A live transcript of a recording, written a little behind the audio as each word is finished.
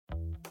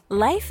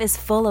Life is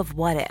full of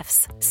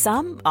what-ifs.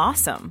 Some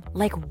awesome,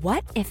 like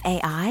what if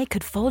AI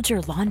could fold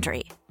your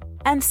laundry?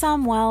 And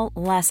some, well,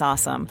 less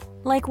awesome,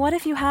 like what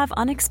if you have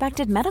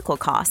unexpected medical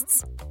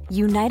costs?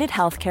 United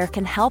Healthcare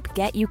can help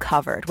get you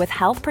covered with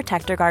Health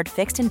Protector Guard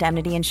fixed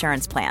indemnity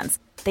insurance plans.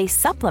 They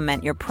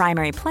supplement your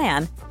primary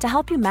plan to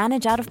help you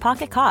manage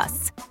out-of-pocket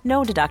costs.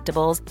 No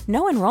deductibles,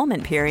 no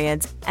enrollment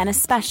periods, and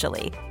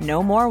especially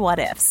no more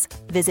what-ifs.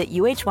 Visit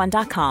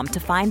uh1.com to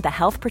find the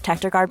Health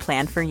Protector Guard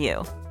plan for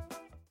you.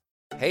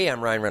 Hey,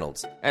 I'm Ryan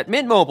Reynolds. At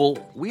Mint Mobile,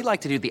 we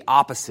like to do the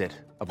opposite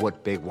of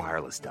what Big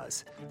Wireless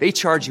does. They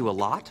charge you a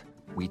lot,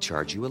 we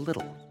charge you a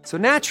little. So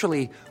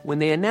naturally, when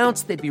they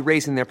announced they'd be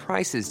raising their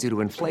prices due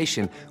to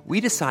inflation, we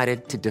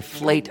decided to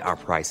deflate our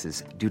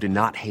prices due to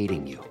not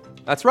hating you.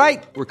 That's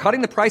right. We're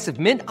cutting the price of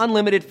Mint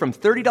Unlimited from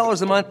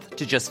 $30 a month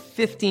to just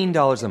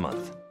 $15 a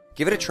month.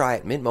 Give it a try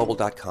at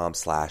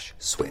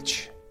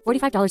mintmobile.com/switch.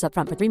 $45 up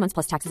front for 3 months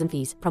plus taxes and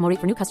fees. Promo rate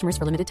for new customers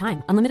for limited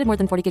time. Unlimited more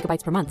than 40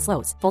 gigabytes per month.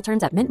 Slows full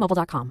terms at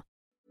mintmobile.com.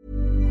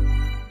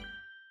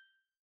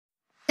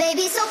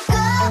 Baby, so go.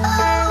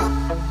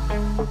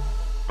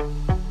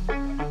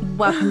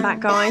 Welcome back,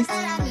 guys.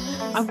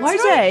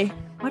 Why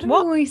do we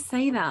always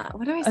say that?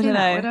 Why do I say I don't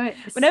that? know.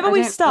 Whenever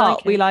we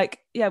start, we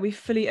it. we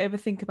fully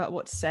overthink about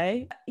what to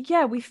say.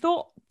 Yeah, we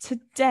thought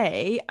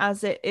today,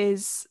 as it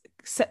is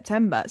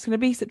September, it's going to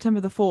be September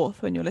the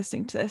 4th when you're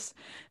listening to this.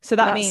 So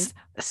that means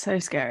so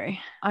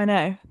scary. I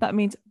know. That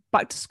means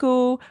back to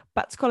school,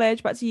 back to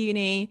college, back to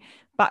uni,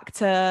 back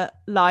to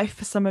life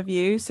for some of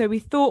you. So we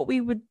thought we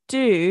would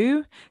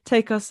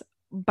take us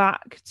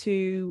back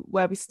to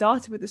where we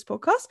started with this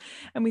podcast,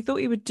 and we thought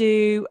we would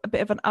do a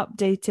bit of an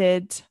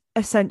updated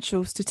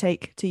essentials to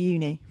take to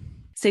uni.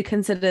 So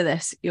consider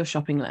this your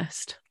shopping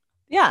list.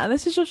 Yeah,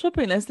 this is your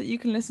shopping list that you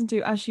can listen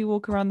to as you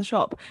walk around the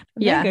shop.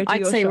 Yeah,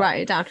 I'd say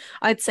write it down.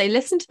 I'd say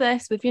listen to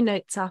this with your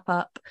notes app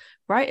up,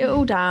 write it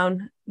all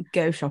down,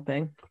 go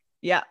shopping.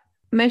 Yeah.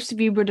 Most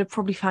of you would have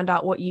probably found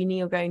out what uni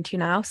you're going to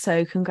now,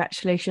 so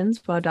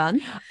congratulations, well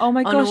done. Oh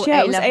my gosh,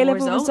 yeah, it was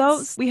A-level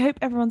results. We hope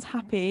everyone's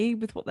happy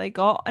with what they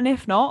got, and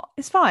if not,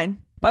 it's fine.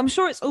 But I'm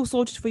sure it's all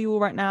sorted for you all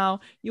right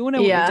now. You all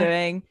know what you're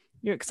doing.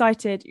 You're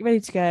excited, you're ready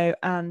to go,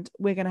 and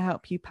we're going to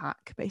help you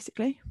pack,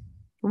 basically.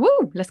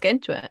 Woo, let's get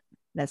into it.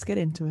 Let's get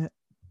into it.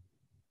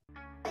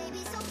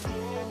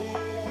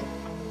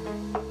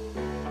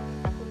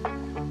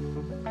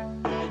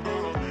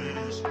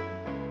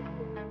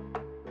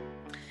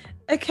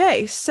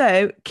 Okay,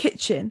 so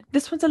kitchen.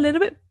 This one's a little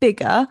bit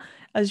bigger,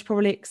 as you're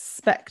probably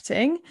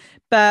expecting,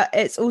 but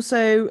it's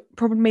also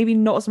probably maybe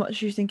not as much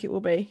as you think it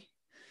will be.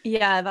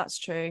 Yeah, that's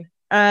true.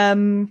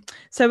 So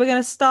we're going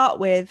to start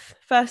with,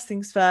 first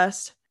things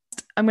first,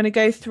 I'm going to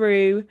go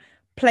through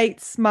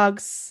plates,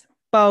 mugs,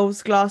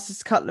 bowls,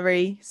 glasses,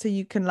 cutlery, so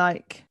you can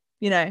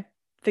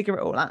figure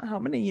it all out, how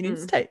many you need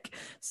to take.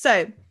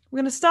 So we're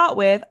going to start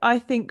with, I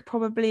think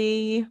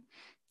probably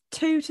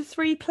 2 to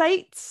 3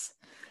 plates.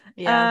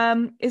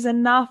 Is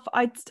enough.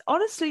 I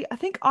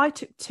think I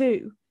took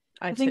 2.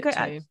 I took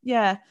 2.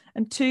 Yeah,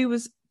 and 2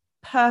 was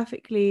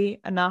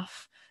perfectly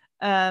enough.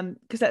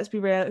 Because let's be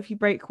real, if you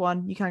break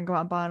one, you can go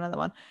out and buy another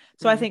one.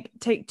 So I think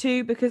take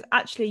 2, because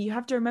actually you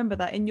have to remember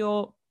that in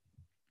your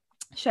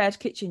shared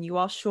kitchen you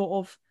are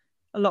short of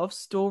a lot of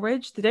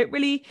storage. They don't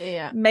really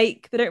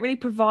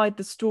provide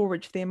the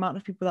storage for the amount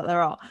of people that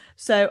there are.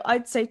 So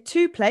I'd say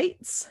 2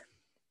 plates,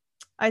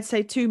 I'd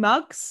say 2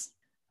 mugs,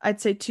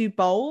 I'd say 2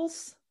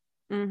 bowls,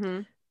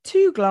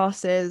 2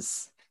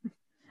 glasses,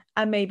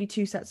 and maybe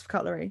 2 sets of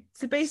cutlery.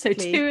 So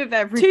basically 2 of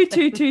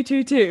everything.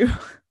 2.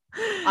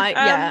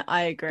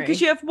 I agree. Because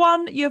you have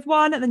one,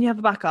 and then you have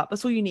a backup.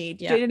 That's all you need.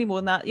 You don't need any more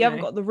than that. You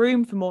haven't got the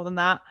room for more than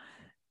that.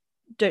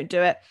 Don't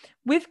do it.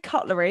 With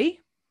cutlery,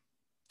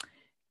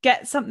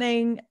 get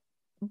something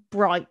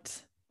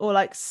bright or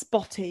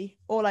spotty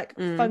or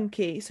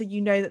funky, so you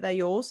know that they're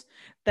yours.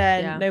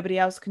 Then nobody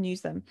else can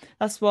use them.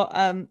 That's what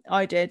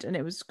I did, and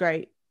it was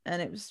great,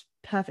 and it was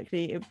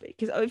perfectly,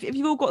 because if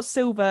you've all got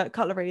silver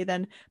cutlery,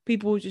 then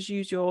people will just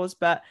use yours.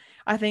 But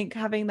I think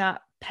having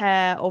that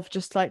pair of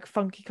just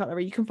funky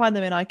cutlery, you can find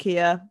them in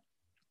IKEA.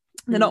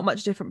 They're not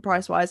much different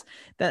price wise,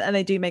 and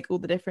they do make all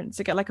the difference.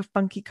 So get a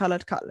funky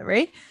colored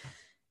cutlery.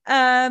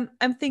 And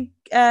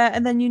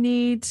then you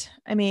need,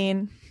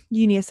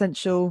 uni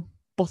essential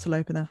bottle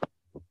opener.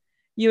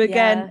 You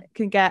again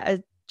can get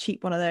a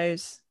cheap one of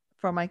those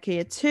from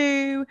IKEA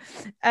too.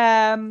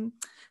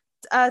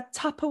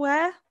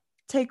 Tupperware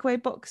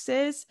takeaway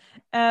boxes.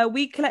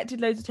 We collected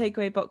loads of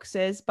takeaway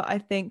boxes, but I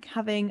think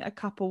having a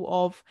couple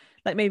of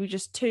maybe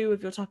just 2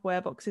 of your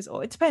Tupperware boxes,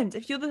 or it depends.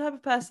 If you're the type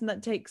of person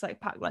that takes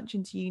packed lunch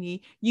into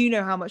uni, you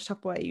know how much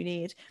Tupperware you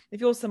need. If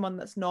you're someone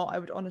that's not, I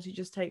would honestly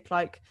just take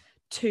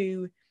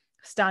 2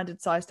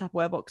 standard size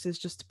Tupperware boxes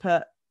just to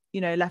put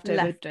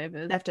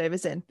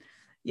leftovers in.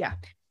 Yeah,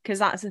 because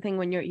that's the thing,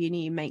 when you're at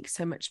uni you make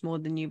so much more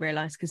than you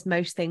realize, because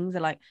most things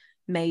are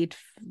made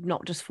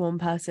not just for one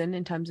person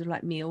in terms of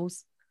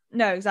meals.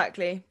 No,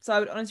 exactly. So I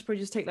would honestly probably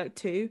just take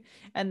 2,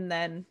 and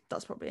then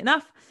that's probably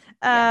enough.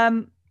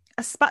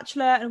 A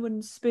spatula and a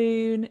wooden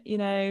spoon,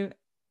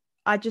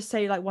 I just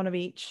say like one of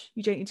each.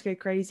 You don't need to go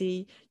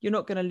crazy. You're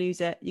not going to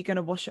lose it. You're going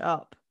to wash it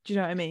up. Do you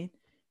know what I mean?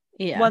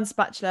 Yeah. One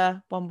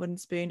spatula, one wooden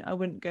spoon. I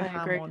wouldn't go I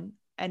ham agree. on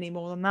any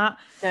more than that.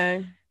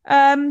 No.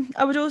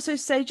 I would also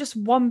say just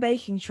one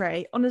baking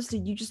tray. Honestly,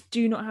 you just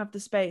do not have the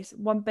space.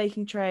 One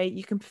baking tray,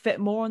 you can fit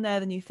more on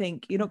there than you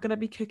think. You're not going to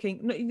be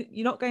cooking.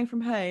 You're not going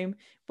from home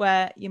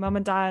where your mum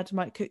and dad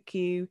might be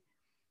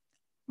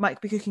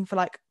cooking for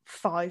like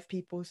 5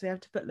 people, so they have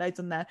to put loads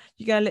on there.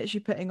 You're going to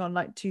literally putting on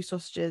like 2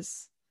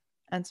 sausages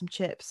and some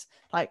chips.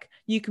 Like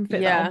you can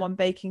fit that on one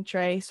baking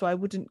tray, so I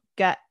wouldn't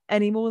get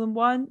any more than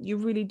one. You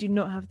really do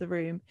not have the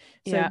room.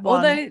 So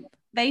although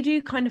they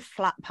do kind of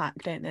flat pack,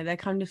 don't they? They're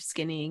kind of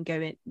skinny and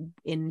go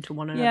into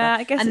one another. Yeah,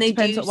 I guess and it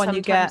depends what one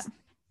you get.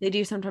 They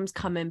do sometimes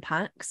come in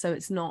packs, so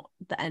it's not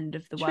the end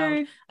of the True.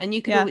 world. And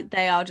you could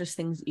they are just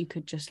things that you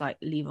could just like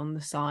leave on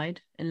the side,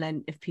 and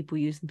then if people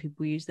use them,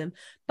 people use them.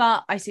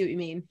 But I see what you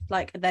mean.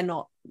 Like they're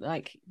not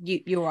like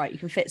you're right. You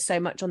can fit so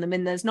much on them,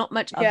 and there's not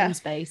much oven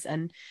space.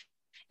 And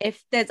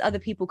if there's other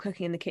people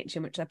cooking in the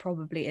kitchen, which there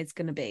probably is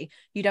going to be,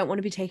 you don't want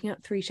to be taking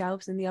up 3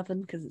 shelves in the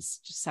oven because it's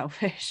just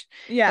selfish.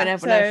 Yeah, when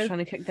everyone else is trying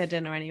to cook their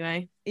dinner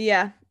anyway.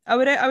 Yeah,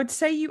 I would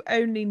say you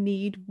only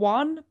need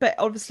one, but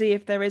obviously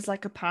if there is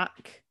like a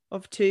pack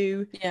of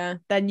 2,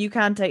 then you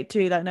can take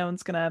 2. Like no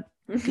one's gonna.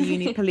 The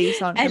uni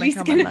police aren't gonna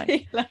come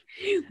and like,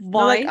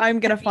 why? Like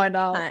I'm gonna find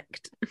out.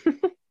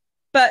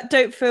 But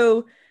don't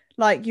feel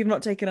like you've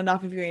not taken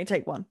enough if you're going to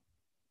take one.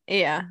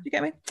 Yeah, you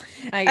get me?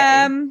 I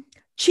get you.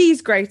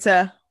 Cheese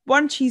grater.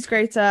 1 cheese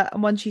grater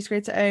and 1 cheese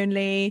grater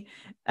only.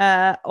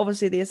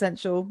 Obviously the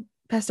essential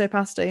pesto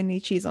pasta, you need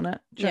cheese on it.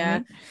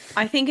 Yeah,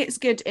 I think it's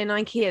good in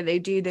IKEA. They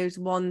do those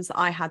ones that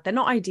I had. They're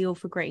not ideal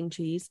for grating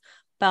cheese,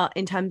 but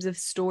in terms of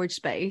storage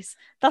space,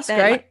 that's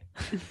great.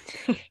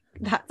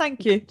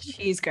 Thank you.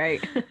 Cheese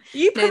grate. Are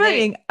you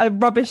promoting a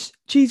rubbish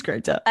cheese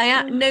grater?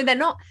 No, they're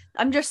not.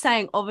 I'm just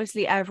saying,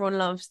 obviously everyone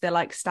loves the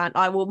like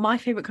my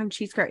favorite kind of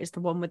cheese grate is the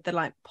one with the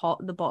like pot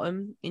at the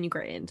bottom and you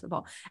grate it into the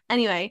pot.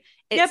 Anyway,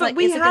 but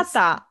we had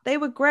that. They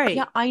were great.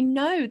 Yeah, I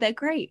know they're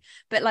great,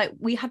 but like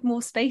we had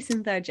more space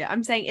in third year.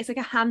 I'm saying it's like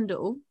a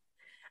handle,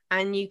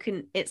 and you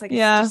can. It's like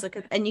just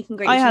like and you can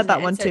grate. I had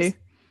that one too.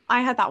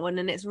 I had that one,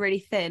 and it's really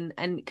thin,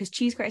 and because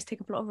cheese graters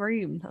take up a lot of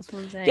room. That's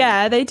what I'm saying.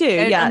 Yeah, they do.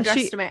 Don't yeah,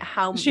 underestimate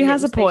how she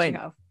has a point.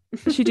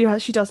 She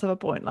does have a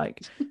point.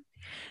 Like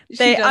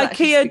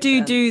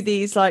IKEA do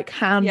these like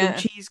handle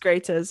cheese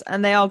graters,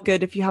 and they are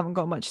good if you haven't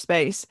got much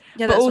space.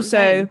 Yeah, but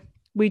also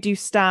we do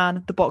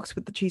Stan the box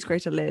with the cheese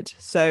grater lid.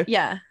 So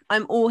yeah,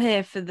 I'm all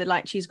here for the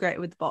like cheese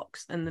grater with the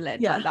box and the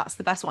lid. Yeah, like, that's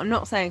the best one.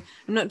 I'm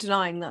not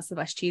denying that's the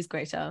best cheese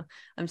grater.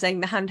 I'm saying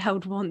the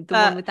handheld one, the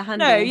one with the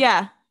handle. No,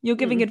 yeah. You're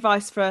giving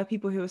advice for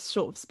people who are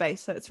short of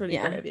space, so it's really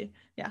great of you.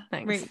 Yeah,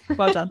 thanks. Really,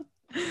 well done.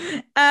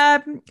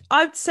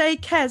 I'd say,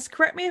 Kez,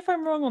 correct me if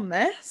I'm wrong on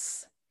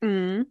this.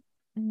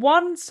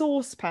 1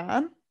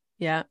 saucepan.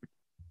 Yeah.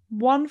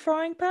 1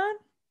 frying pan.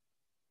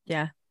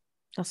 Yeah,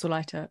 that's all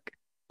I took.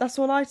 That's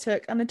all I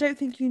took, and I don't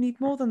think you need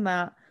more than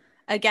that.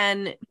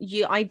 Again,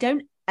 I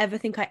don't ever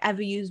think I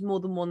ever use more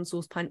than 1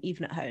 saucepan,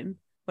 even at home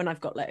when I've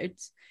got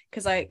loads,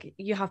 because like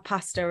you have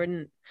pasta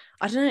and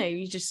I don't know,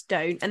 you just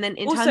don't. And then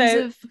in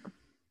terms of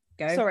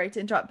sorry to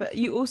interrupt, but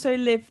you also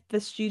live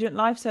the student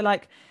life, so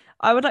like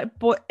I would like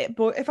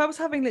if I was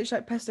having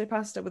literally like pesto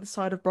pasta with a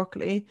side of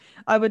broccoli,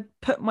 I would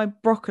put my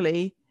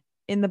broccoli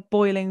in the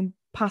boiling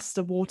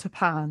pasta water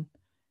pan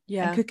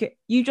and cook it.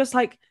 You just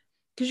like,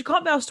 because you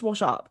can't be asked to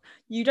wash up,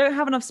 you don't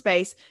have enough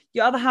space,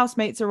 your other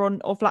housemates are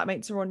on or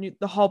flatmates are on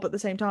the hob at the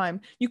same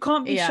time, you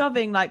can't be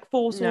shoving like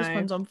 4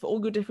 saucepans on for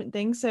all your different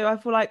things. So I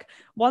feel like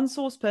 1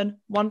 saucepan,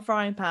 1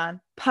 frying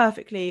pan,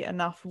 perfectly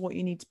enough for what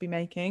you need to be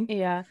making.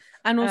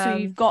 And also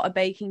you've got a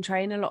baking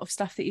tray, and a lot of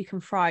stuff that you can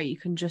fry you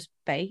can just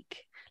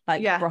bake,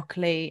 like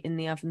broccoli in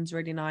the oven's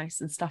really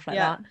nice and stuff like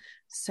that.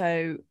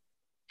 So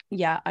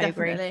I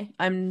agree.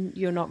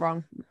 You're not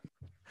wrong.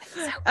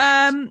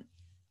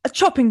 A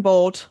chopping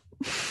board.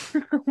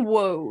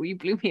 Whoa, you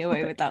blew me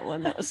away with that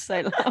one. That was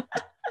so loud.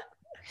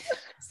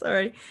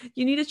 Sorry.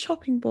 You need a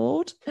chopping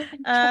board.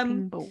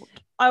 Chopping board.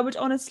 I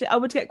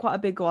would get quite a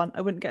big one.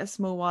 I wouldn't get a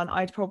small one.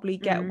 I'd probably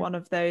get one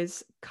of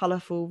those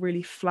colourful,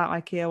 really flat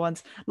IKEA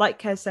ones. Like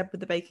Kez said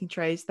with the baking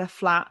trays, they're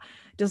flat.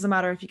 Doesn't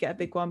matter if you get a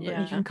big one, but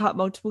you can cut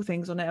multiple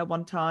things on it at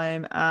one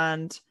time,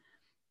 and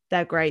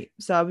they're great.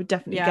 So I would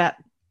definitely get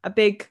a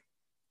big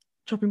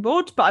chopping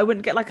board, but I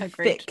wouldn't get like a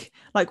thick,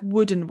 like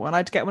wooden one.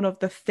 I'd get one of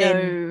the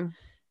thin.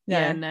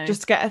 No.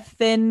 Just get a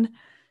thin,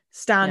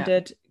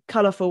 standard,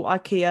 colourful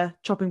IKEA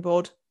chopping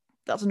board.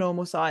 That's a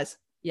normal size.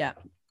 Yeah.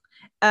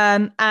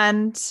 And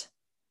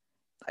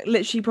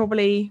literally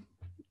probably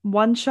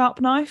 1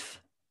 sharp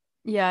knife.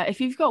 Yeah,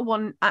 if you've got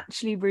one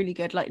actually really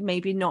good, like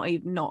maybe not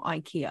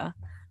IKEA,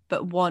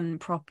 but one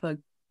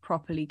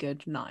properly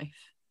good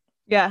knife.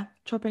 Yeah,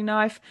 chopping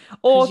knife.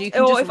 Or if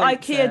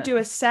IKEA do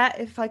a set,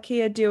 if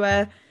IKEA do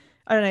a,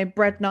 I don't know,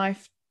 bread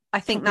knife. I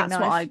think that's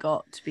what I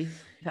got, to be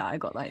fair. I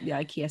got like the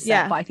IKEA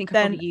set, but I think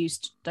I probably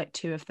used like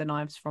 2 of the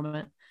knives from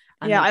it.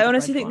 Yeah, I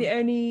honestly think the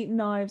only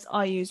knives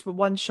I used were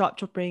 1 sharp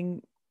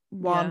chopping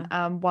one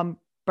and 1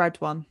 bread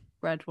one.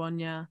 red one,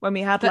 yeah. When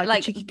we had like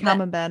a cheeky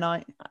camembert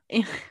night.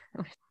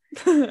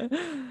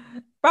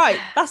 Right,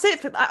 that's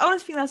it. I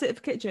honestly think that's it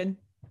for kitchen.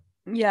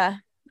 Yeah,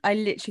 I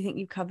literally think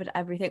you've covered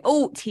everything.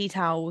 Oh, tea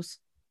towels.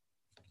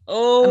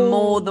 Oh, and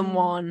more than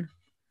one.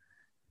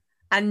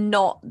 And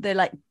not the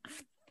like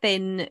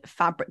thin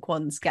fabric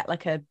ones. Get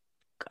like a,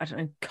 I don't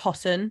know,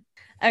 cotton.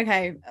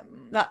 Okay,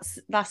 that's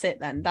it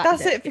then.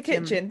 That's it for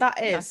kitchen.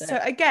 That is. So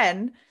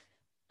again,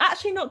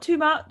 actually not too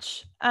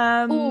much.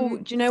 Oh,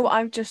 do you know what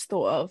I've just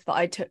thought of that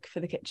I took for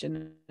the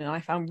kitchen and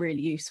I found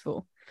really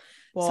useful?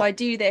 What? So I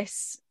do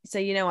this. So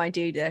I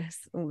do this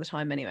all the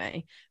time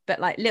anyway.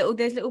 But like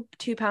there's little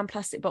 £2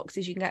 plastic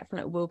boxes you can get from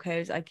like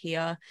Wilko's,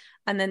 IKEA,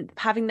 and then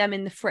having them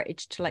in the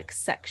fridge to like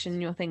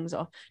section your things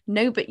off.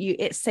 No, but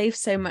it saves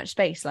so much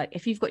space. Like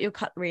if you've got your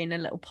cutlery in a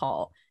little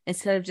pot,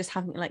 instead of just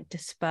having it like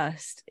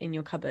dispersed in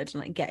your cupboard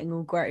and like getting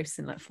all gross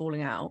and like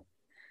falling out,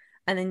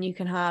 and then you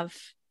can have,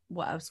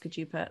 what else could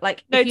you put?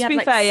 Like, no, to be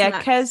fair,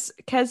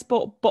 Kez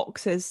bought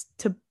boxes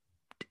to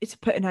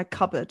put in her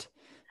cupboard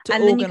to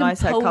and organize then you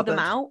can her pull cupboard. them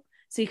out.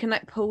 So you can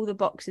like pull the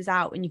boxes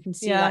out and you can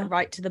see like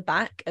right to the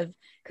back of,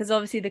 because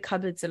obviously the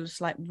cupboards are just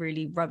like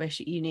really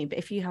rubbish at uni. But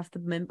if you have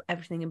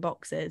everything in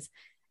boxes,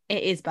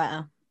 it is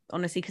better,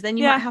 honestly, because then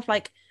you might have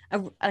like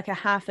a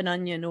half an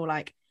onion or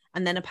like,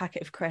 and then a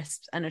packet of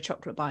crisps and a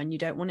chocolate bar, and you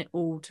don't want it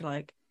all to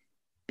like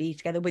be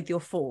together with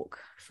your fork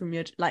from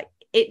your like.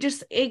 It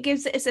gives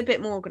it a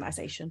bit more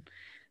organization.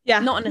 Yeah,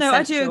 not an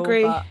essential. No, I do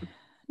agree. But...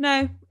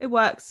 No, it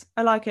works.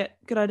 I like it.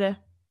 Good idea.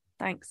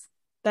 Thanks.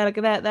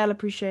 They'll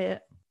appreciate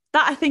it.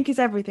 That I think is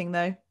everything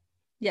though.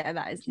 Yeah,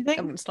 that is. Do you think?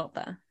 I'm gonna stop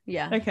there.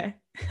 Yeah. Okay.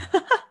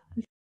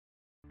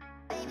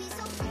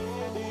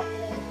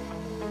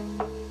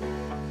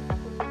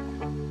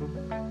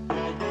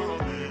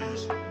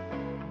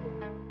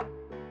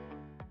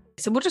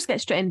 So we'll just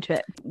get straight into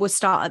it. We'll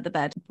start at the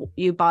bed.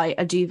 You buy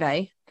a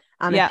duvet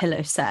and a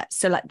pillow set.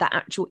 So like the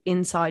actual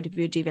inside of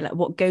your duvet, like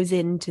what goes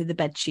into the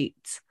bed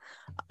sheets,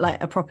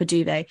 like a proper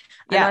duvet.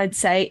 And I'd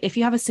say if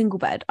you have a single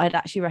bed, I'd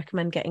actually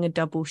recommend getting a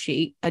double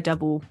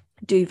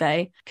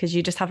duvet, because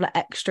you just have like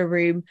extra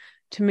room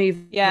to move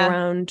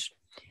around,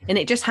 and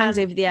it just hangs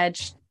over the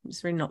edge.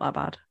 It's really not that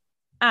bad.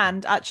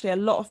 And actually a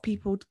lot of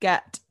people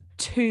get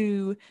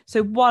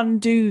one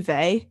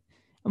duvet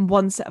and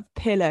one set of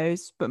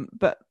pillows,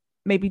 but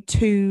maybe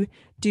 2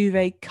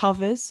 duvet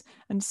covers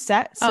and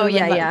sets. So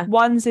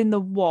one's in the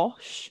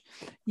wash,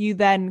 you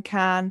then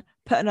can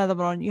put another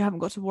one on. You haven't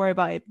got to worry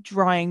about it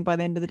drying by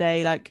the end of the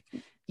day. Like,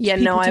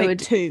 I would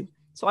 2.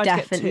 So I'd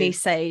definitely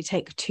say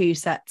take 2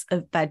 sets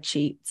of bed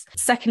sheets.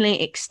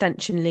 Secondly,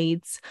 extension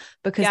leads,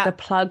 because the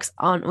plugs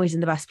aren't always in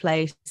the best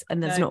place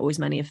and there's not always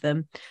many of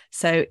them.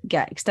 So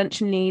get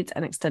extension leads.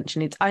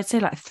 I'd say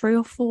like 3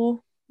 or 4.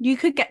 You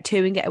could get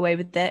 2 and get away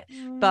with it,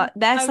 but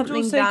there's something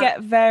also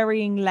get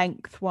varying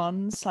length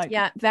ones. Like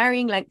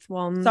varying length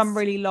ones. Some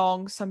really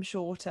long, some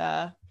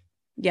shorter.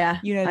 Yeah,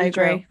 I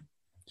agree.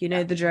 You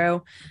know the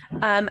drill.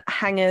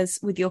 Hangers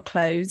with your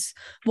clothes.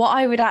 What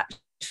I would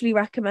actually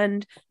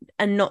recommend,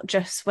 and not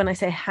just when I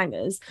say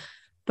hangers,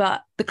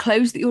 but the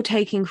clothes that you're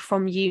taking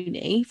from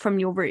uni, from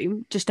your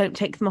room, just don't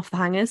take them off the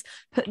hangers.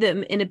 Put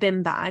them in a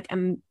bin bag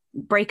and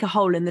break a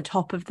hole in the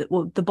top of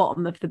the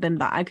bottom of the bin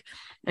bag,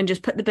 and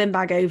just put the bin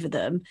bag over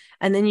them,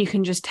 and then you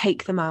can just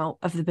take them out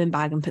of the bin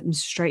bag and put them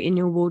straight in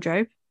your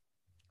wardrobe.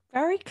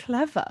 Very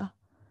clever.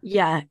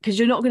 Yeah, because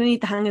you're not going to need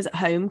the hangers at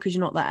home because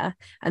you're not there,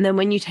 and then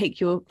when you take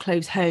your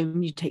clothes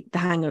home, you take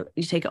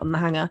it on the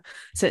hanger,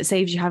 so it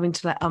saves you having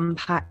to like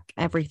unpack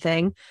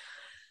everything.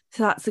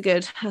 So that's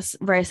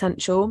very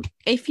essential.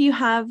 If you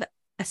have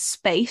a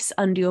space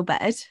under your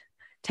bed,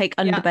 take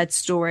underbed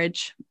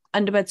storage.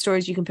 Underbed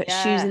storage, you can put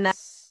shoes in there,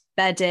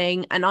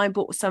 bedding, and I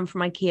bought some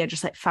from IKEA,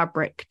 just like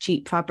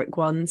cheap fabric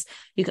ones.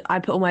 I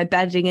put all my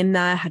bedding in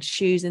there, had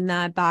shoes in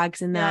there,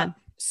 bags in there.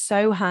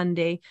 So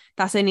handy.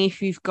 That's only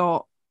if you've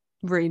got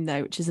room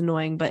though, which is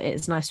annoying, but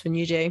it's nice when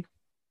you do.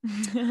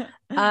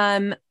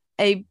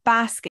 A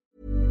basket.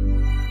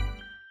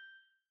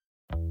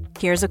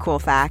 Here's a cool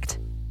fact.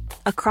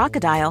 A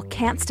crocodile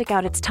can't stick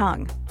out its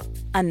tongue.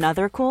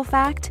 Another cool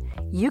fact,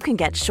 you can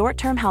get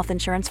short-term health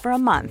insurance for a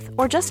month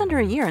or just under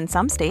a year in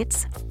some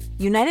states.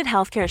 United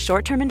Healthcare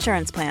short-term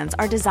insurance plans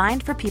are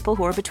designed for people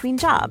who are between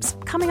jobs,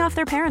 coming off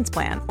their parents'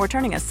 plan, or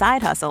turning a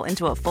side hustle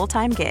into a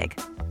full-time gig.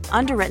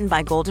 Underwritten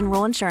by Golden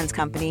Rule Insurance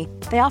Company,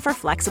 they offer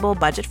flexible,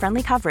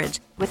 budget-friendly coverage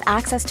with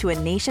access to a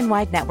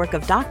nationwide network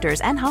of doctors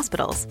and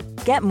hospitals.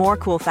 Get more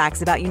cool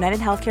facts about United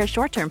Healthcare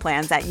short-term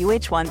plans at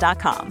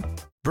uh1.com.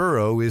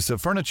 Burrow is a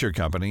furniture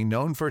company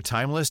known for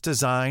timeless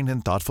design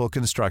and thoughtful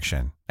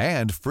construction,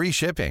 and free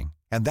shipping,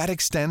 and that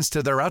extends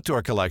to their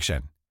outdoor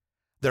collection.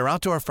 Their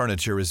outdoor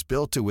furniture is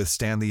built to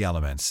withstand the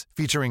elements,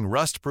 featuring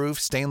rust-proof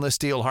stainless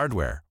steel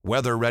hardware,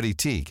 weather-ready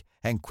teak,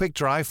 and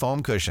quick-dry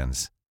foam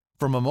cushions.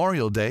 For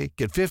Memorial Day,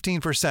 get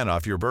 15%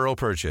 off your Burrow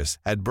purchase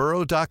at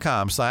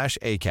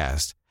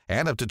burrow.com/ACAST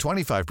and up to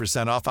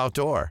 25% off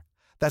outdoor.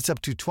 That's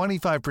up to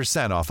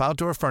 25% off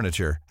outdoor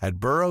furniture at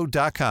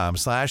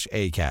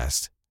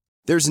burrow.com/ACAST.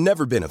 There's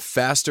never been a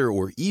faster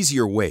or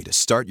easier way to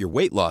start your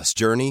weight loss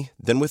journey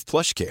than with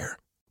PlushCare.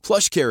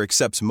 PlushCare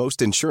accepts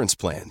most insurance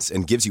plans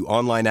and gives you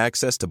online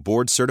access to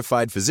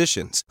board-certified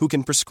physicians who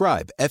can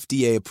prescribe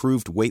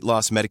FDA-approved weight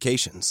loss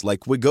medications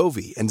like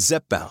Wegovy and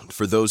Zepbound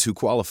for those who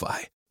qualify.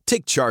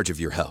 Take charge of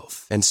your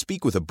health and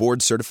speak with a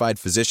board-certified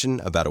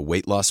physician about a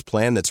weight loss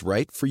plan that's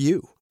right for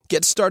you.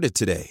 Get started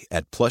today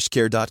at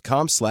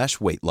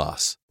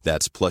plushcare.com/weight-loss.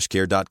 That's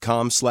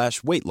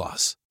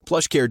plushcare.com/weight-loss.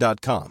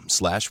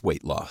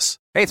 plushcare.com/weight-loss.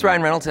 Hey, it's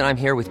Ryan Reynolds, and I'm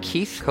here with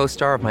Keith,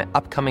 co-star of my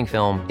upcoming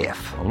film,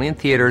 If, only in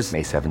theaters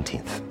May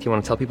 17th. Do you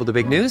want to tell people the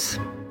big news?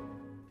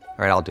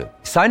 All right, I'll do it.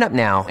 Sign up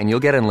now and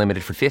you'll get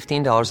unlimited for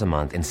 $15 a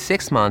month and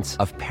 6 months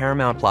of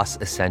Paramount Plus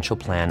Essential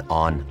Plan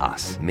on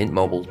us.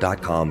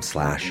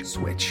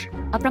 Mintmobile.com/switch.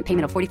 Upfront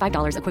payment of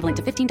 $45 equivalent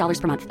to $15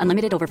 per month.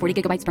 Unlimited over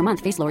 40 gigabytes per month.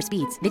 Face lower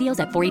speeds.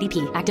 Videos at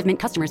 480p. Active Mint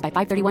customers by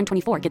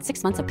 531.24 get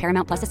 6 months of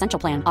Paramount Plus Essential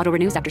Plan. Auto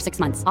renews after 6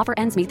 months. Offer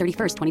ends May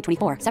 31st,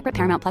 2024. Separate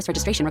Paramount Plus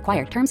registration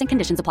required. Terms and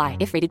conditions apply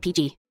if rated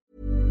PG.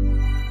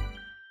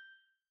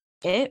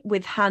 It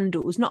with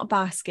handles, not a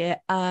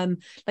basket,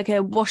 like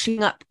a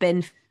washing up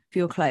bin for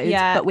your clothes,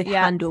 but with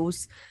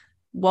handles.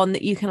 One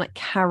that you can like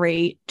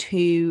carry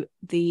to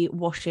the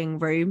washing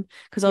room,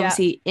 because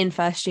obviously in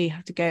first year you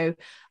have to go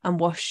and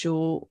wash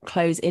your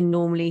clothes in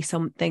normally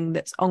something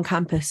that's on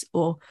campus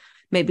or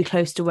maybe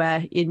close to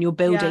where in your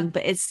building,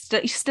 but it's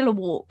still a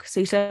walk, so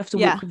you still have to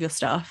walk with your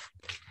stuff.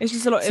 It's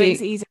just a lot. It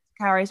makes it easier to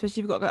carry,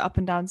 especially if you've got to go up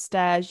and down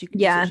stairs. You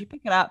can just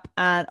pick it up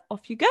and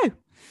off you go.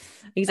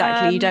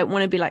 Exactly. You don't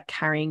want to be like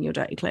carrying your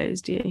dirty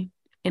clothes, do you?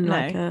 In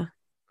like a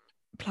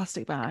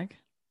plastic bag.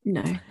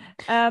 No.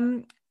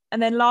 And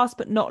then last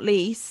but not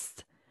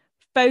least,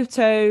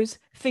 photos,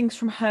 things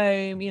from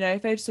home,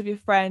 photos of your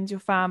friends, your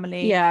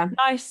family. Yeah.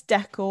 Nice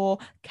decor.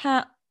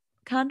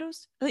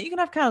 Candles? I think you can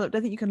have candles. I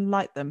don't think you can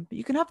light them, but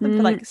you can have them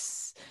for like...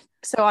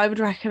 So I would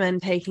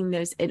recommend taking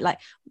those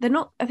they're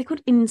not, are they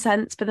called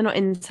incense? But they're not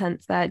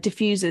incense, they're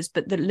diffusers,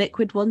 but the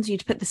liquid ones,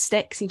 you'd put the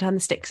sticks, you turn the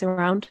sticks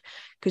around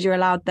because you're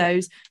allowed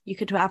those. You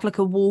could have like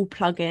a wall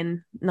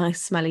plug-in,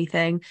 nice smelly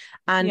thing,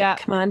 and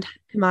command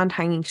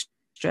hanging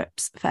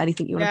strips for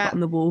anything you want to put on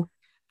the wall.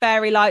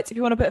 Fairy lights, if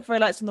you want to put fairy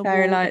lights on the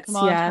fairy wall, lights,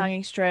 command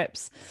hanging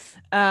strips.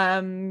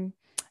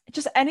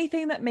 Just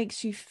anything that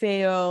makes you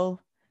feel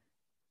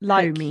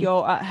like homey.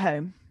 You're at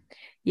home.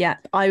 Yeah,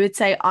 I would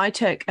say I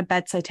took a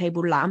bedside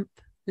table lamp.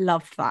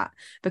 Loved that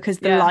because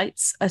the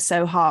lights are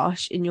so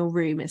harsh in your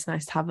room. It's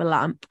nice to have a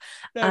lamp.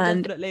 No,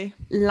 and definitely.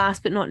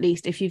 Last but not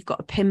least, if you've got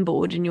a pin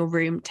board in your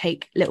room,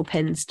 take little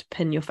pins to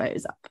pin your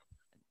photos up.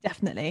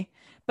 Definitely.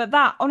 But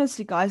that,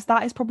 honestly, guys,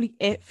 that is probably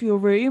it for your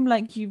room.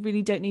 Like, you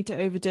really don't need to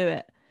overdo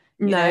it.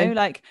 You know,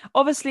 like,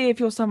 obviously, if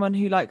you're someone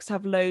who likes to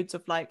have loads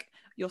of like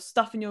your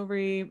stuff in your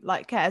room,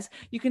 like Kez,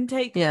 you can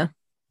take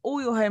all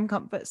your home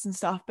comforts and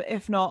stuff, but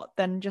if not,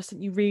 then just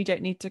you really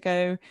don't need to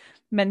go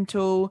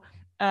mental.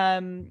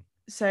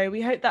 So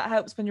we hope that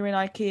helps when you're in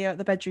IKEA at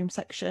the bedroom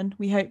section.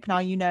 We hope now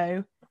you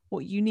know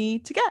what you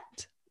need to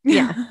get.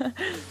 Yeah.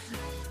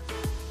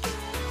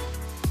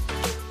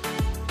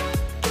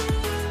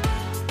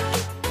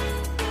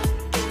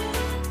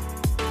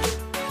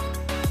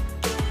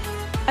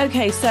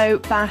 Okay, so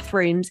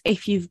bathrooms,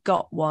 if you've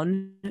got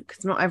one,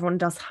 because not everyone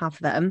does have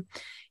them,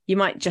 you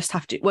might just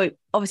have to, well,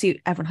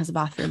 obviously everyone has a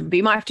bathroom, but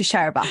you might have to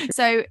share a bathroom.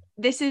 So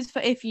this is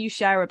for if you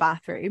share a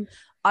bathroom.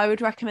 I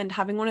would recommend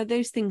having one of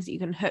those things that you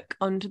can hook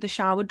onto the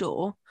shower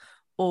door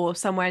or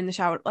somewhere in the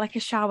shower, like a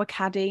shower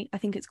caddy, I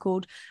think it's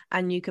called,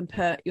 and you can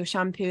put your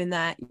shampoo in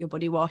there, your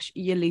body wash,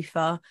 your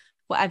loofah,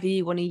 whatever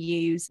you want to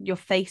use, your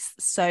face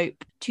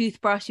soap,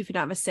 toothbrush if you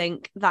don't have a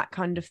sink, that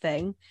kind of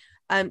thing.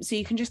 So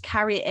you can just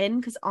carry it in,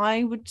 because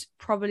I would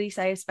probably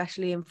say,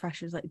 especially in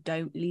freshers, like,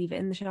 don't leave it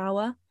in the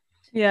shower.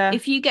 Yeah.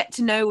 If you get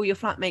to know all your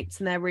flatmates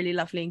and they're really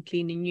lovely and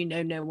clean,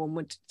 and no one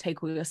would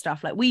take all your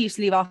stuff. Like, we used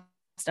to leave our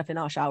stuff in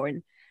our shower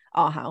in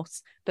our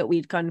house, but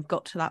we'd kind of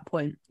got to that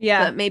point.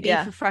 Yeah. But maybe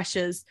for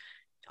freshers,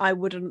 I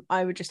would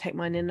just take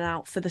mine in and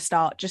out for the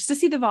start, just to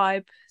see the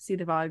vibe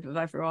of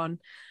everyone.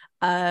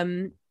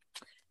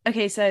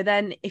 Okay, so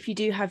then if you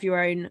do have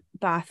your own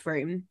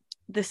bathroom,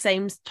 the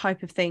same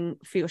type of thing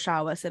for your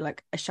shower, so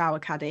like a shower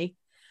caddy,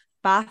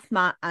 bath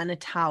mat, and a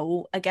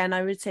towel. Again,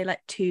 I would say like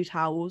 2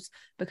 towels,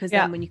 because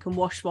then when you can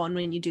wash one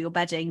when you do your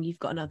bedding, you've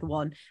got another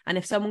one. And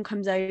if someone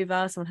comes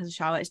over, someone has a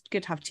shower, it's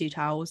good to have 2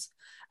 towels.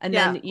 And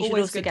then you should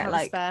also get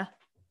like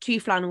 2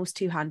 flannels,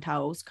 2 hand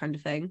towels kind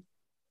of thing.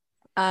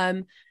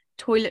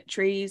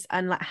 Toiletries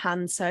and like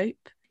hand soap.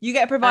 You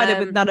get provided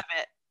with none of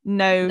it.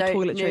 No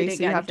toiletries,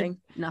 so you have to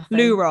nothing.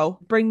 Loo roll.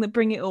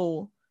 Bring it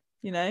all.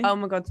 You know? Oh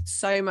my god,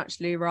 so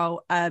much loo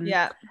roll.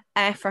 Air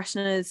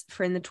fresheners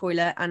for in the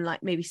toilet, and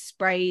like maybe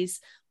sprays.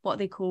 What are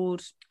they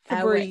called?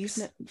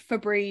 Febreze.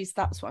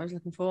 That's what I was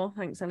looking for.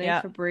 Thanks, Ellie.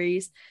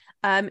 Febreze.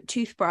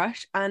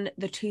 Toothbrush, and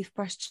the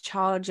toothbrush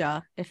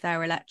charger if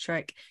they're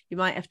electric. You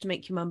might have to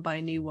make your mum buy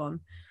a new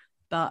one,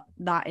 but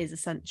that is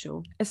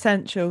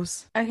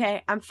essentials.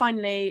 Okay, and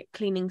finally,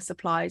 cleaning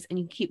supplies, and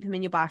you can keep them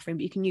in your bathroom,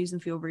 but you can use them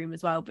for your room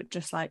as well. But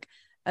just like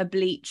a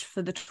bleach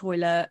for the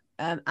toilet,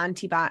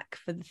 anti-bac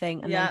for the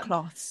thing, and then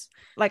cloths,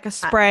 like a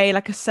spray,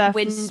 like a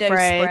surface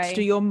spray to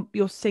do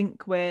your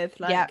sink with,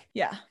 like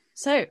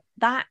So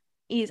that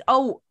is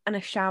and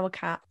a shower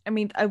cap. I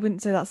mean, I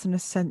wouldn't say that's an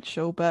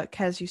essential, but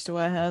Kez used to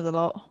wear hers a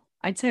lot.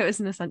 I'd say it was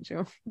an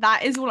essential.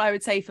 That is all I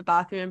would say for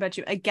bathroom and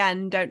bedroom.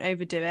 Again, don't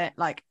overdo it.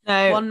 Like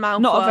no, one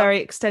mouthwash. Not a very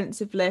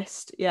extensive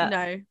list. Yeah.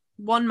 No.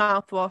 One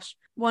mouthwash,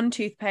 one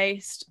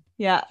toothpaste,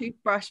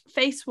 toothbrush,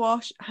 face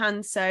wash,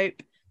 hand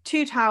soap,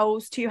 2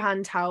 towels, 2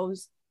 hand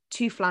towels,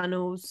 2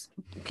 flannels,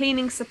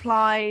 cleaning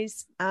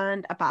supplies,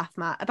 and a bath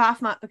mat. A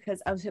bath mat because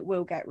else it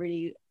will get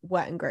really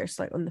wet and gross,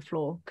 like on the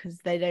floor, because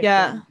they don't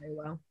clean very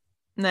well.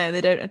 No,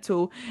 they don't at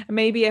all. And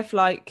maybe if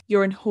like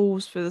you're in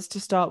halls for this to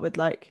start with,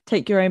 like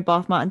take your own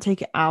bath mat and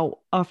take it out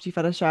after you've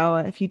had a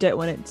shower if you don't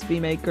want it to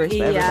be made gross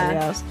by everybody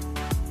else.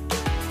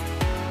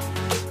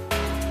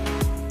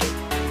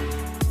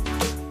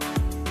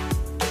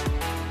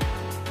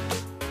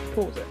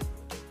 Pause it.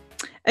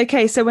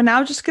 Okay, so we're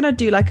now just going to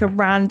do like a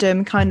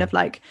random kind of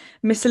like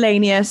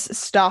miscellaneous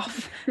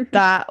stuff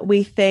that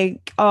we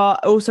think are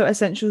also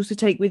essentials to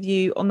take with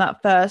you on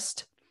that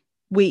first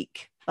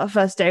week, that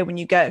first day when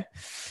you go.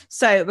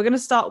 So we're going to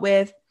start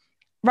with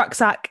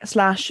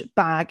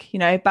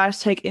rucksack/bag, bags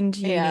to take into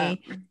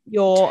uni,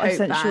 your tote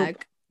essential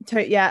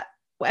bag.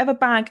 Whatever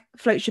bag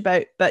floats your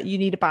boat, but you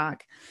need a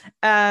bag.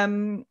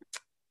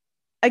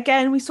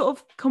 Again, we sort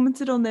of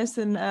commented on this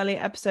in an earlier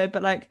episode,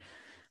 but like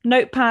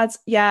notepads,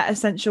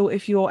 essential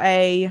if you're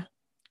a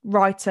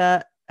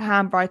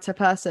handwriter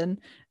person,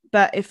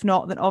 but if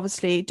not, then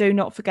obviously do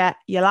not forget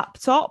your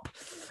laptop.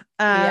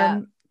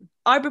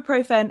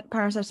 Ibuprofen,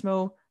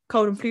 paracetamol,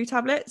 cold and flu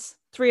tablets,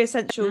 3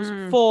 essentials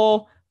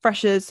for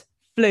freshers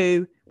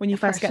flu when you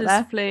first get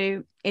there.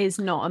 Flu is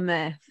not a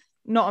myth.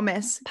 Not a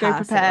miss. Go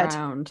prepared.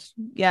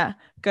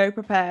 Go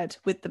prepared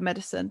with the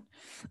medicine.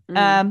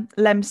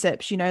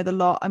 Lemsips, the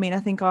lot. I mean, I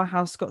think our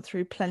house got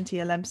through plenty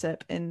of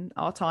Lemsip in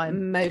our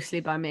time. Mostly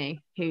by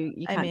me, who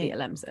you can't beat a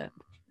Lemsip.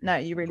 No,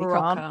 you really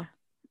can't.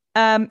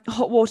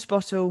 Hot water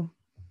bottle.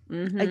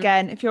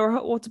 Again, if you're a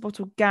hot water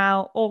bottle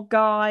gal or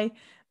guy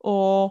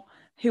or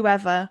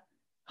whoever,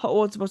 hot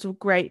water bottle,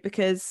 great,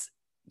 because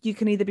you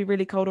can either be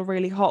really cold or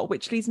really hot,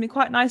 which leads me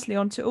quite nicely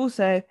onto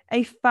also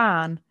a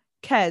fan.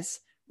 Kez,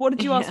 what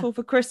did you ask for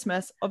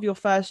Christmas of your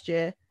first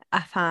year?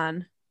 A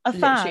fan.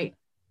 Fan.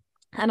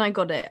 And I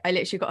got it. I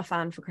literally got a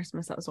fan for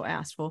Christmas. That was what I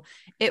asked for.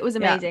 It was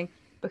amazing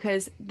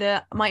because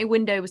my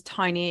window was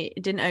tiny.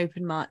 It didn't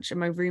open much and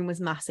my room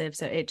was massive.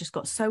 So it just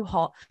got so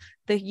hot.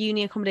 The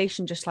uni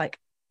accommodation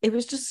it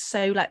was just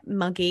so like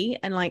muggy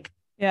and like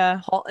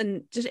hot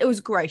and just, it was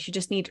gross. You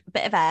just need a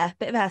bit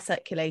of air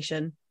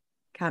circulation.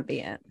 Can't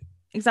beat it.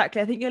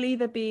 Exactly. I think you'll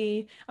either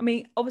be,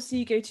 obviously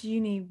you go to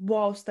uni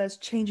whilst there's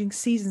changing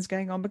seasons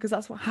going on, because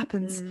that's what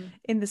happens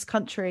in this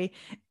country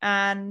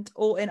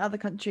or in other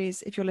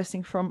countries if you're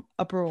listening from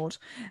abroad.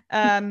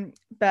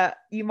 But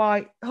you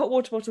might hot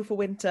water bottle for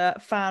winter,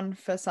 fan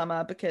for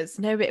summer, because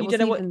no, but it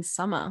wasn't even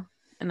summer.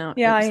 And I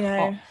know.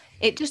 Hot.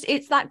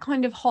 It's that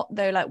kind of hot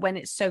though, like when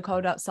it's so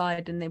cold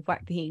outside and they've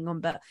whacked the heating on,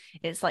 but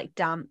it's like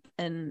damp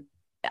and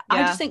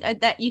I just think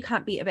that you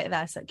can't beat a bit of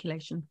air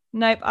circulation.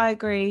 Nope, I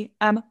agree.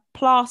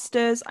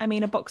 Plasters,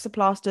 a box of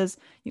plasters,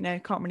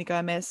 can't really go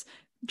amiss.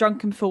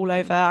 Drunken fall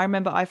over. I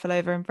remember I fell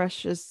over in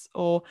freshers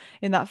or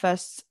in that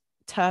first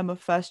term of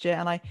first year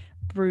and I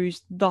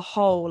bruised the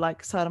whole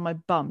side of my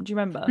bum. Do you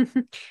remember?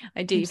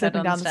 I do.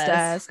 Slipping down the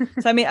stairs.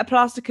 So a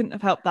plaster couldn't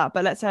have helped that,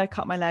 but let's say I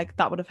cut my leg,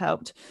 that would have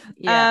helped.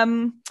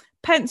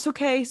 Pencil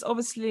case,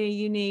 obviously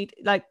you need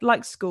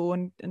like school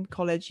and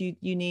college,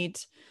 you need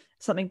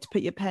something to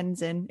put your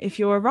pens in if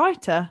you're a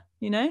writer,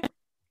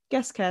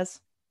 guess Kez.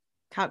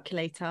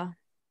 Calculator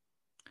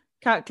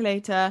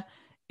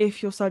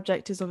if your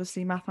subject is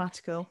obviously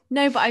mathematical.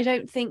 No, but I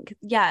don't think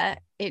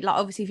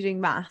obviously if you're doing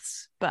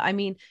maths, but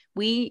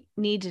we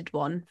needed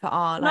one for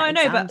our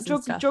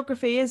but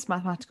geography is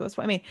mathematical. That's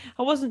what I mean.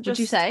 I wasn't just.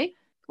 Would you say?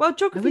 Well,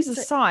 geography is a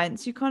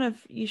science. You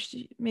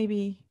should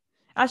maybe.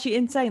 Actually,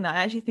 in saying that,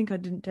 I actually think I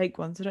didn't take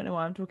one, so I don't know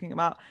what I'm talking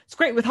about. It's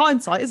great with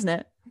hindsight, isn't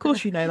it? Of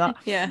course you know that.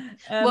 Yeah.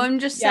 Well, I'm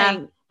just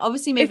saying,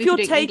 obviously maybe if you're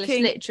taking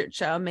English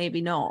literature,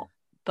 maybe not,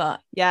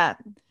 but... Yeah.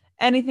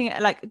 Anything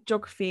like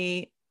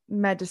geography,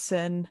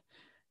 medicine,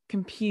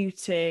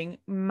 computing,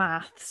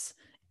 maths,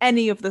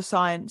 any of the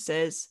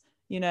sciences,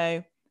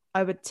 I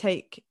would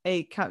take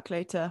a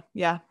calculator.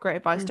 Yeah, great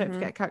advice. Don't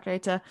forget a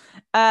calculator.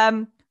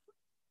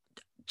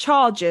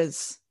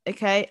 Chargers,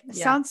 okay? Yeah.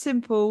 Sounds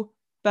simple,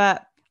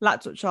 but...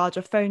 laptop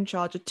charger, phone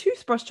charger,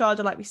 toothbrush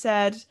charger, like we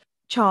said,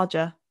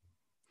 charger.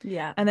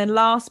 Yeah. And then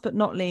last but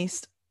not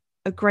least,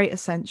 a great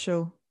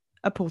essential,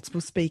 a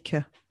portable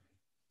speaker.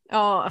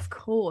 Oh, of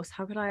course.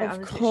 How could I?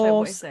 Of course.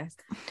 What is this?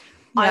 Yeah.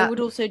 I would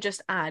also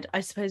just add,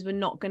 I suppose we're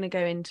not going to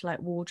go into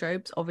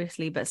wardrobes,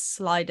 obviously, but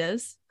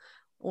sliders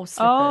or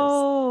slippers.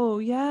 Oh,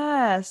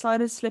 yeah.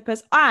 Sliders,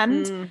 slippers,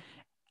 and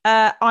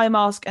eye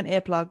mask and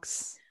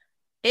earplugs.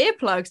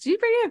 Earplugs? Did you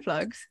bring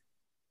earplugs?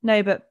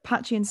 No, but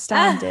Patchy and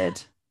Stan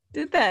did.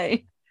 Did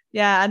they?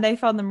 Yeah, and they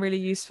found them really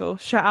useful.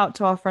 Shout out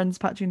to our friends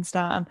Patchy and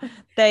Stan.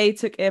 They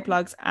took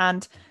earplugs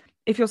and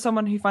if you're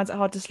someone who finds it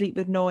hard to sleep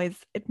with noise,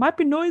 it might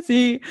be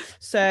noisy.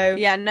 So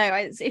yeah, no,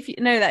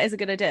 that is a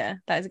good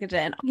idea. That is a good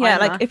idea. And yeah,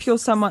 like if you're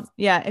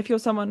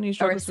someone who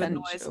struggles with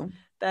noise,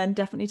 then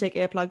definitely take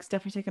earplugs,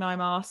 definitely take an eye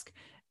mask.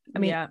 I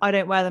mean, I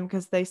don't wear them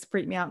because they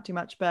freak me out too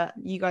much, but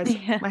you guys,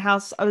 my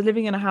house, I was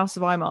living in a house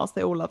of eye masks.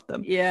 They all loved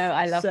them. Yeah,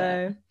 I love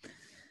it.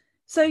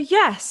 So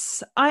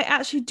yes, I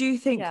actually do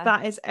think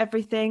that is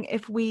everything.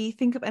 If we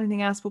think of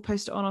anything else, we'll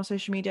post it on our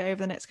social media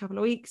over the next couple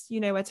of weeks. You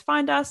know where to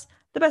find us.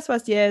 The Best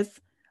Worst Years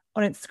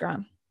on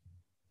Instagram.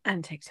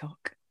 And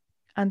TikTok.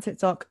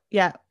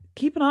 Yeah.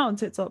 Keep an eye on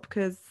TikTok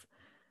because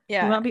we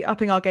might be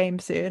upping our game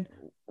soon.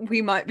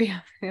 We might be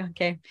upping our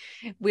game.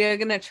 We are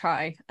going to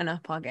try and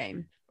up our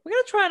game. We're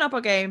going to try and up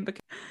our game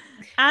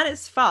and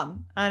it's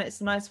fun and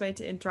it's a nice way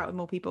to interact with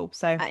more people.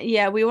 So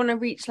we want to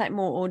reach like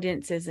more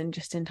audiences and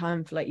just in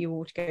time for like you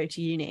all to go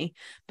to uni,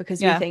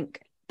 because we think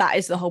that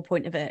is the whole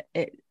point of it.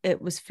 It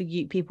was for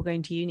you people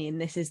going to uni, and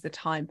this is the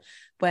time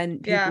when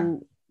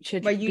people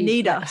should where you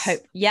need like, us.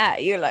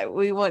 You're like,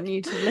 we want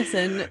you to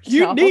listen.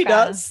 You need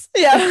us.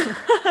 Yeah.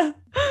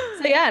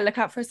 So yeah, look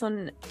out for us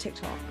on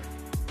TikTok.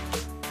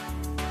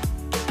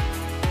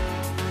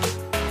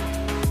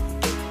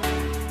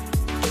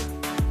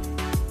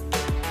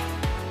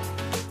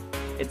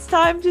 It's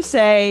time to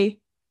say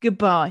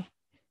goodbye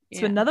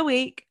to another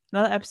week,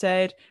 another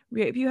episode.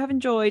 We hope you have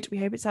enjoyed. We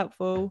hope it's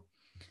helpful.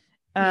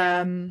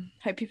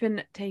 Hope you've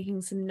been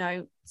taking some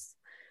notes.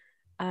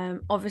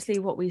 Obviously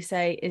what we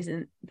say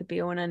isn't the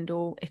be all and end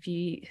all. If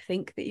you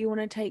think that you want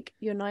to take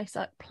your nice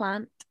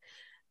plant,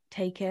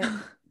 take it.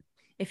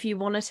 If you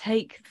want to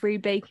take 3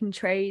 baking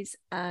trays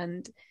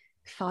and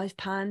 5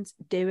 pans,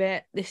 do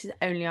it. This is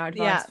only our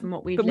advice from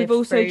what we've lived we've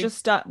also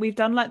through. We've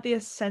done like the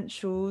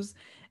essentials.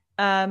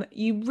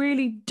 You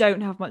really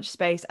don't have much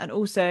space, and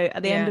also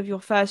at the end of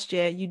your first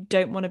year you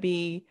don't want to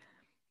be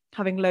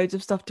having loads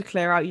of stuff to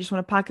clear out. You just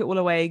want to pack it all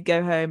away,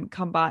 go home,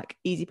 come back,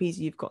 easy peasy,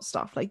 you've got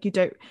stuff. Like you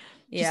don't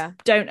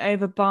don't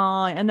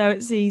overbuy. I know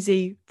it's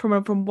easy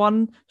from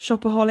one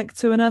shopaholic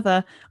to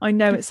another. I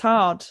know it's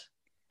hard,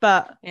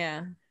 but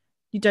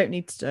you don't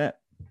need to do it.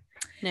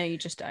 No, you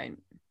just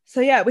don't. So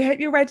yeah, we hope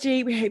you're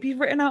ready. We hope you've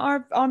written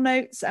out our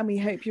notes, and we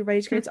hope you're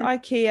ready to go to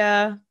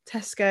IKEA,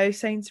 Tesco,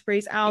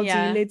 Sainsbury's,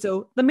 Aldi,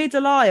 Lidl, the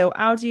middle aisle,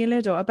 Aldi and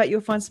Lidl. I bet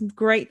you'll find some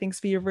great things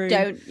for your room.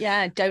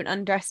 Don't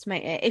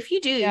underestimate it. If you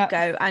do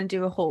go and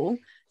do a haul,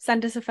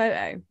 send us a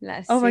photo.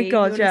 Let's see. Oh my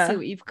God, see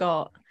what you've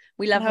got.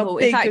 We love how a haul.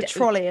 big In fact, the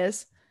trolley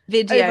is.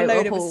 Video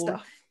overloaded a haul. with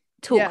stuff.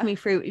 Talk me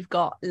through what you've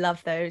got.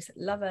 Love those.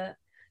 Love it.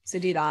 So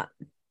do that.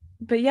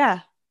 But yeah.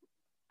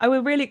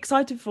 We're really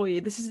excited for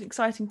you. This is an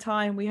exciting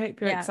time. We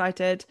hope you're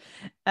excited.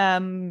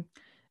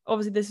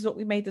 Obviously, this is what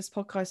we made this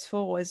podcast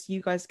for, is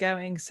you guys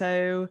going.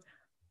 So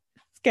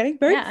it's getting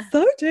very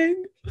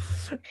exciting.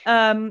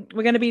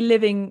 We're going to be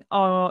living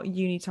our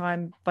uni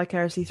time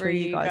vicariously through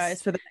you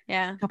guys for the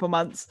next couple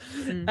months.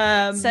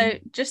 So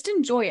just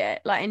enjoy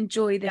it. Like,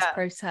 enjoy this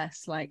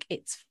process. Like,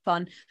 it's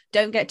fun.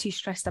 Don't get too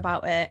stressed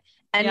about it.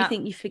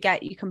 Anything you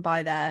forget, you can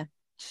buy there.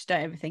 Just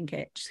don't overthink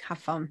it. Just have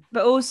fun.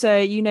 But also,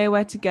 you know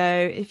where to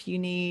go if you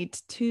need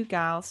 2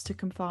 gals to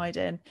confide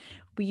in.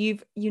 You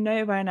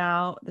know by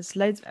now, there's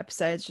loads of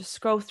episodes. Just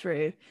scroll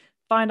through,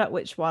 find out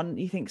which one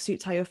you think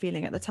suits how you're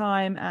feeling at the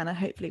time, and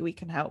hopefully we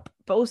can help.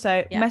 But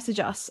also, message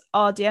us.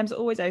 Our DMs are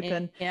always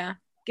open. Yeah.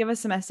 Give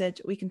us a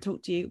message. We can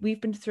talk to you. We've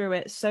been through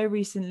it so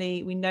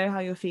recently. We know how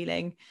you're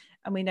feeling,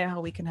 and we know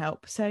how we can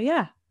help. So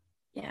yeah.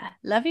 Yeah.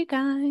 Love you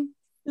guys.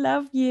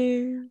 Love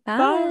you. Bye.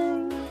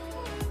 Bye.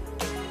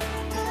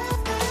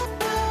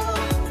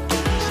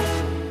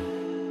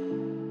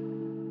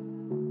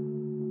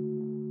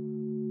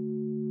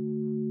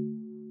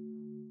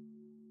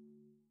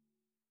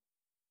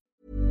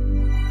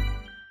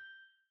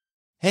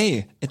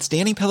 Hey, it's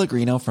Danny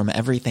Pellegrino from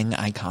Everything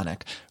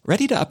Iconic.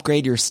 Ready to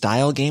upgrade your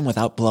style game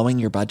without blowing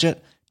your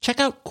budget?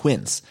 Check out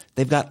Quince.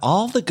 They've got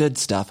all the good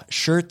stuff,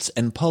 shirts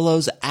and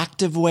polos,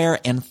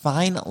 activewear, and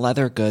fine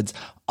leather goods,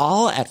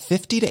 all at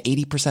 50 to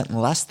 80%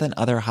 less than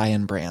other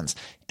high-end brands.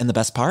 And the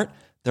best part?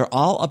 They're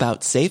all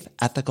about safe,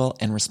 ethical,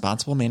 and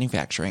responsible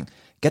manufacturing.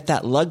 Get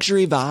that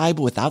luxury vibe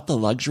without the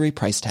luxury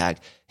price tag.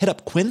 Hit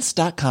up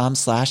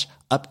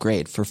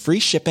quince.com/upgrade for free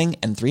shipping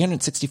and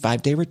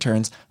 365-day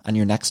returns on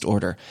your next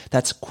order.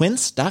 That's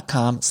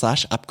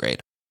quince.com/upgrade.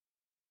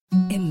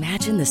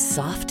 Imagine the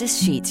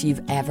softest sheets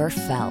you've ever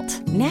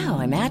felt.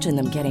 Now imagine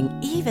them getting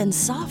even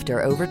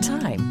softer over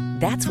time.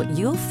 That's what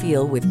you'll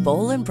feel with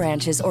Boll &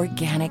 Branch's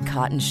organic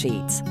cotton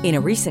sheets. In a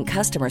recent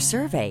customer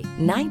survey,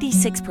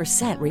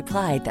 96%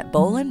 replied that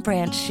Boll &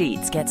 Branch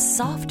sheets get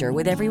softer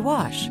with every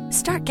wash.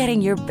 Start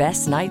getting your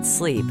best night's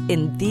sleep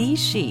in these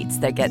sheets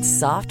that get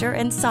softer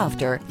and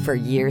softer for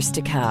years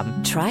to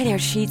come. Try their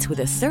sheets with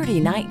a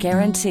 30-night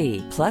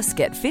guarantee. Plus,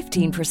 get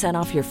 15%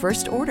 off your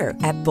first order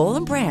at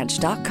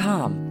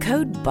bollandbranch.com.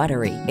 Code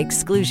BUTTERY.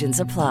 Exclusions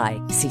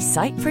apply. See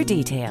site for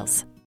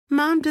details.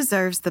 Mom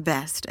deserves the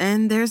best,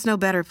 and there's no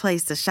better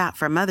place to shop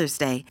for Mother's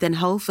Day than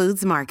Whole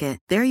Foods Market.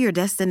 They're your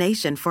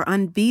destination for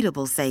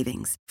unbeatable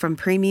savings, from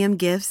premium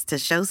gifts to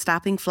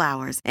show-stopping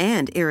flowers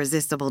and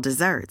irresistible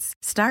desserts.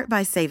 Start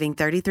by saving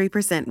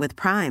 33% with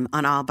Prime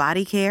on all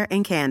body care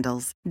and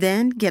candles.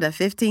 Then get a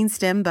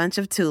 15-stem bunch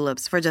of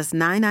tulips for just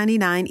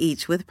 $9.99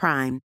 each with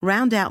Prime.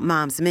 Round out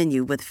Mom's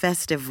menu with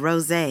festive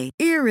rosé,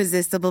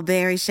 irresistible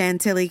berry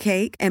chantilly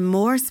cake, and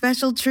more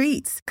special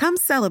treats. Come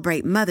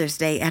celebrate Mother's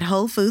Day at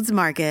Whole Foods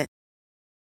Market.